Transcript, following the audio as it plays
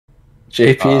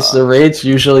JP, is the raids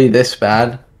usually this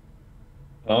bad?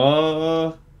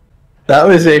 Uh... That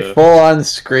was a full-on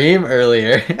scream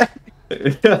earlier.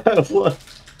 Yeah, what?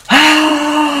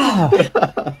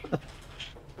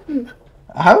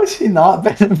 How has he not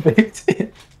been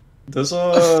evicted? Does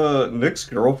Nick's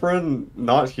girlfriend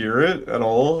not hear it at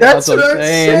all? That's what I'm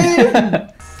saying!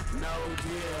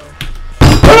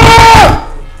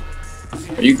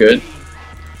 Are you good?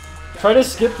 Try to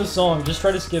skip the song. Just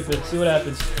try to skip it. See what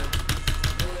happens.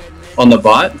 On the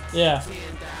bot? Yeah.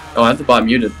 Oh, I have the bot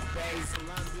muted.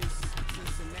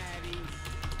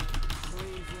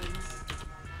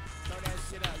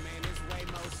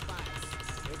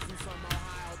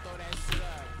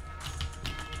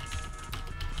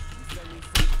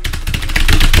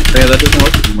 Yeah, that doesn't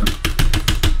work anymore.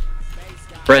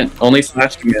 Brent, only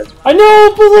slash commands. I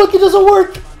know, but look, it doesn't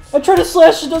work. I try to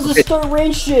slash, it doesn't start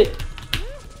range shit.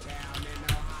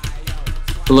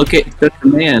 Look at the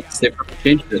commands. They probably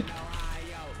changed it.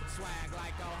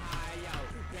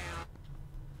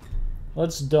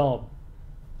 That's dumb.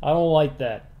 I don't like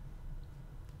that.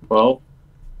 Well,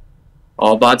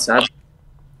 all bots have.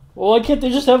 Well, why can't they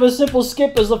just have a simple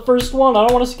skip as the first one? I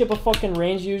don't want to skip a fucking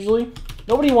range usually.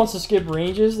 Nobody wants to skip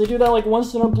ranges. They do that like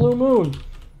once in a blue moon.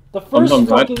 The first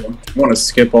fucking... I want to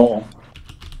skip all.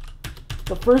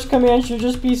 The first command should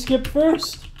just be skip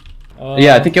first.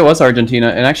 Yeah, I think it was Argentina,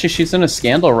 and actually she's in a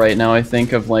scandal right now, I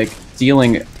think, of like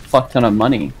stealing a fuck ton of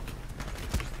money.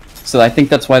 So I think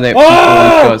that's why they people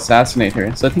went to go assassinate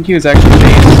her. So I think he was actually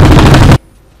based.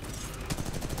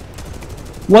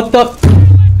 What the?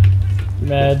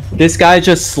 Mad. This guy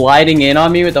just sliding in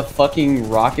on me with a fucking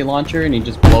rocket launcher, and he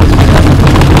just blows me up.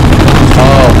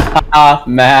 Oh, haha,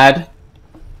 mad.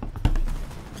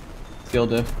 Skill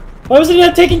diff. Why wasn't he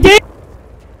not taking damage?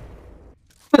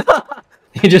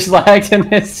 He just lagged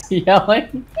and is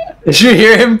yelling. Did you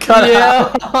hear him cut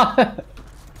out?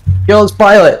 Kill his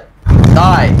pilot.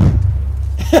 Die.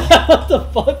 What the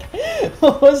fuck?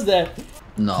 What was that?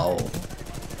 No.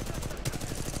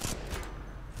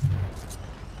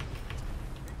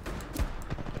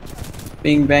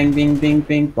 Bing bang bing bing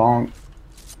bing bong.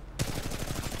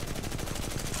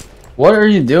 What are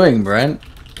you doing, Brent?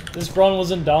 This Braun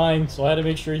wasn't dying, so I had to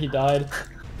make sure he died.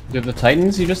 Dude, the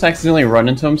Titans, you just accidentally run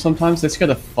into them sometimes. They scare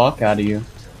the fuck out of you.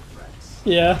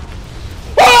 Yeah.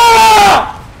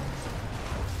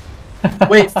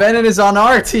 Wait, Fennon is on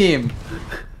our team.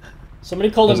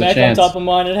 Somebody called a There's a Mac on chance. top of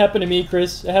mine. It happened to me,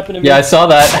 Chris. It happened to me. Yeah, I saw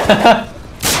that.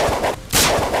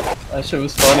 That shit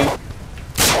was funny.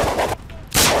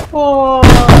 Oh.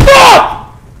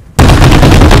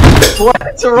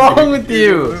 What's wrong with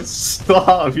you?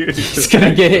 Stop! He's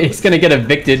gonna get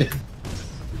evicted.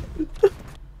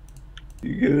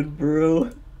 You good,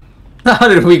 bro? How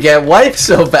did we get wiped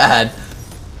so bad?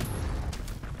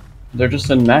 They're just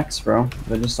in mechs, bro.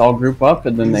 They just all group up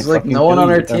and then It's they like fucking no one kill on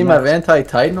you our with their team mechs. have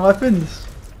anti-Titan weapons?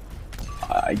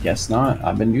 I guess not.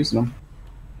 I've been using them.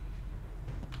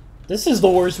 This is the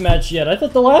worst match yet. I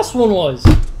thought the last one was.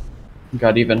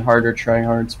 Got even harder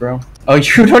tryhards, bro. Oh,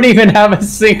 you don't even have a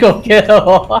single kill!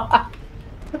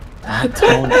 That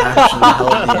tone actually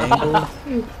held the angle.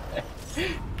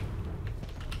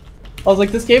 I was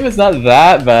like, this game is not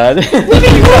that bad.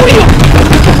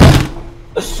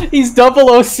 He's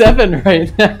 007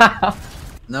 right now.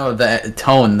 No, that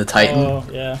tone, the Titan. Oh,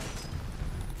 yeah.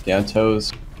 Yeah,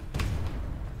 toes.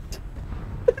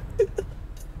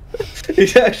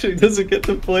 He actually doesn't get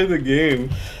to play the game.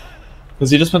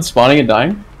 Has he just been spawning and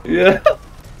dying? Yeah.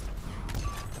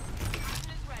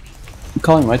 I'm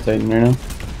calling my Titan right now.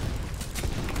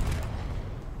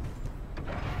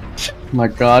 Oh my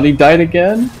god, he died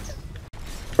again?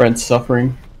 Brent's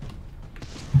suffering.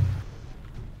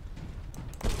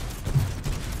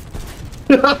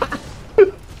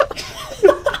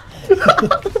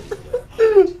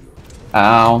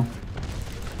 Ow.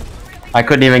 I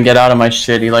couldn't even get out of my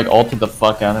shit, he like ulted the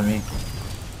fuck out of me.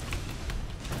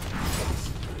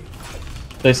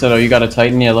 They said, oh, you got a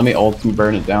Titan? Yeah, let me ult and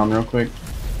burn it down real quick.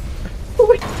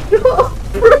 Do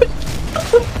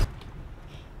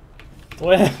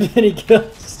I have any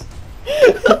kills?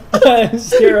 I'm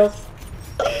 0.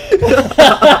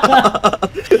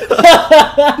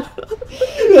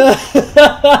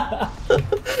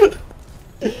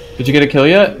 Did you get a kill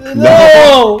yet?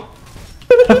 No!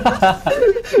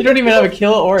 You don't even have a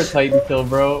kill or a Titan kill,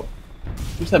 bro.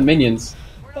 You just have minions.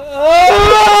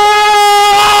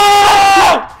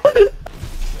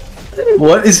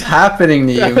 What is happening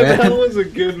to you, That man? was a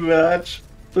good match.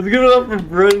 Let's give it up for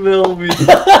Brent Milby.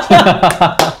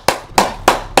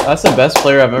 That's the best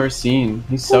player I've ever seen.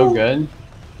 He's so good.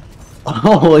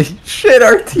 Holy shit,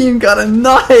 our team got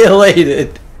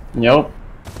annihilated! Yep.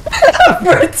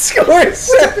 Brett scores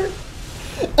 7.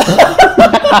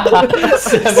 Yeah,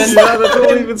 that's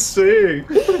all I've been saying.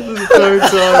 This entire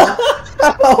time.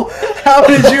 How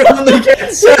did you only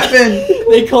get 7?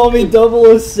 They call me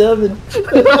 007.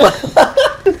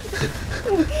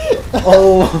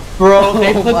 Oh, Bro,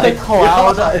 they put my the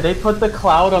cloud. God. They put the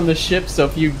cloud on the ship, so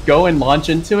if you go and launch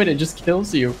into it, it just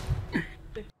kills you.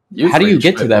 How do you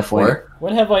get to that point?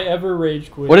 When have I ever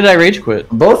rage quit? What did I rage quit?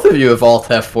 Both of you have Alt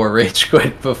F4 rage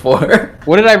quit before.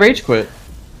 What did I rage quit?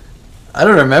 I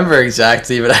don't remember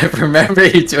exactly, but I remember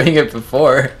you doing it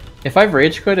before. If I've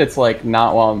rage quit, it's like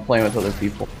not while I'm playing with other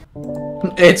people.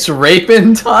 It's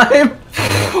raping time?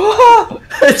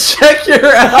 Check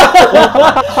your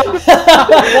out.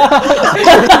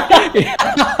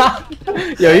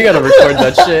 Yo, you gotta record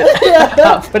that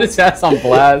shit. Put his ass on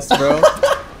blast, bro.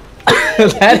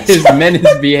 That is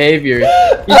menace behavior.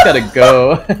 You gotta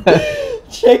go.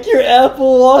 Check your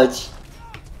Apple Watch.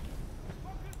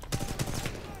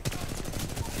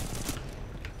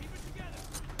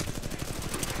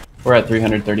 We're at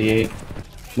 338.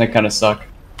 They kind of suck.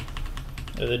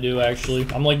 Yeah, they do actually.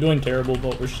 I'm like doing terrible,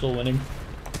 but we're still winning.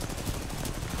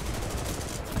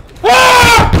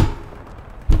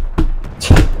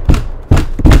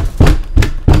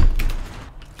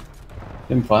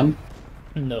 Been fun?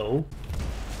 No.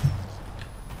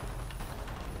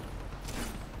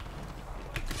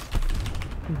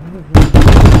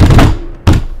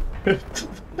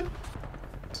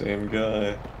 Same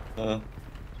guy.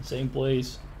 Same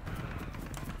place.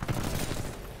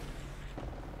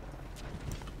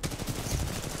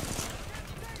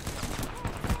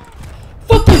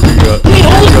 You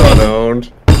got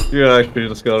owned. You actually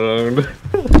just got owned.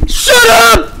 Shut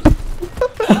up!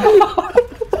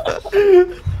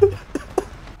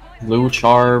 Blue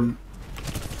Charb.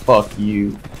 Fuck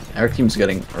you. Our team's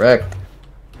getting wrecked.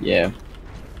 Yeah.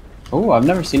 Oh, I've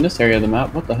never seen this area of the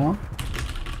map. What the hell?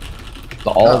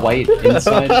 The all-white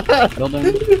inside building.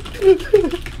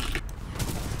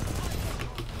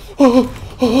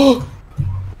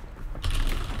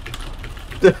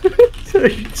 Are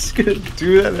you just gonna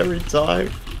do that every time?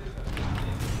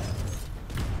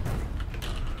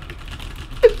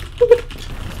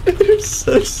 You're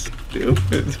so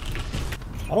stupid.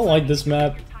 I don't like this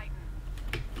map.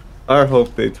 I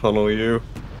hope they tunnel you.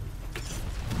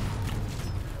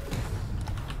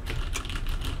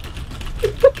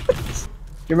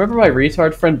 You remember my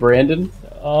retard friend Brandon?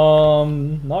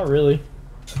 Not really.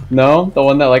 No? The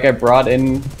one that like I brought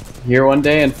in here one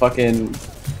day and fucking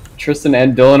Tristan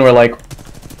and Dylan were like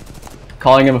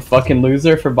calling him a fucking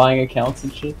loser for buying accounts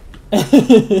and shit?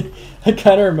 I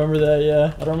kind of remember that,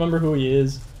 yeah. I don't remember who he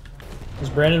is. Is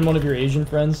Brandon one of your Asian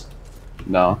friends?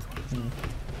 No.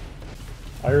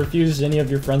 I refuse any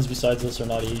of your friends besides us are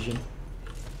not Asian.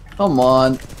 Come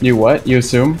on. You what? You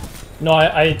assume? No,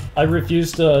 I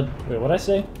refuse to... Wait, what'd I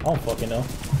say? I don't fucking know.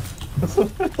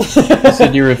 You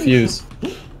said you refuse.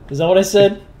 Is that what I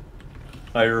said?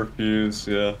 I refuse,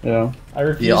 yeah. Yeah. I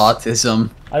refuse... The autism.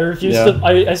 I refuse Yeah. to...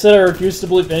 I said I refuse to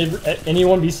believe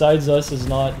anyone besides us is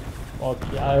not... Well,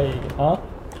 huh?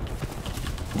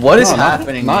 What is No,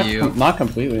 happening not, to you? Not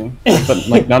completely. But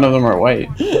like none of them are white.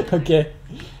 Okay.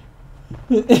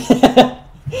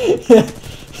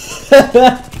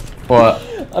 What?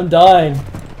 I'm dying.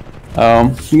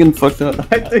 You getting fucked up.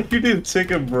 I think you need to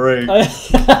take a break.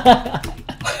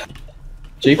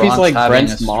 JP's Ron's like having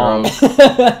Brent's a mom.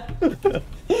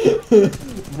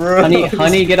 Bro.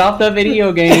 Honey, get off the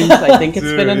video games. I think it's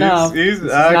Dude, been enough. He's This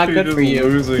is actually not good just for you.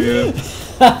 losing it.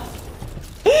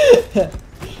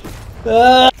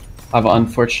 I've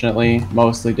unfortunately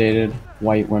mostly dated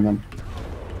white women.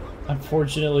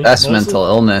 Unfortunately. That's mostly- mental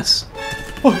illness.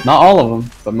 Not all of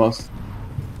them, but most.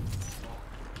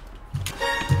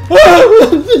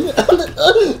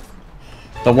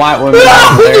 The white women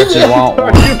out there if you want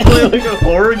Are one. you playing like a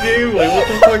horror game? Like, what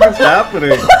the fuck is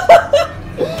happening?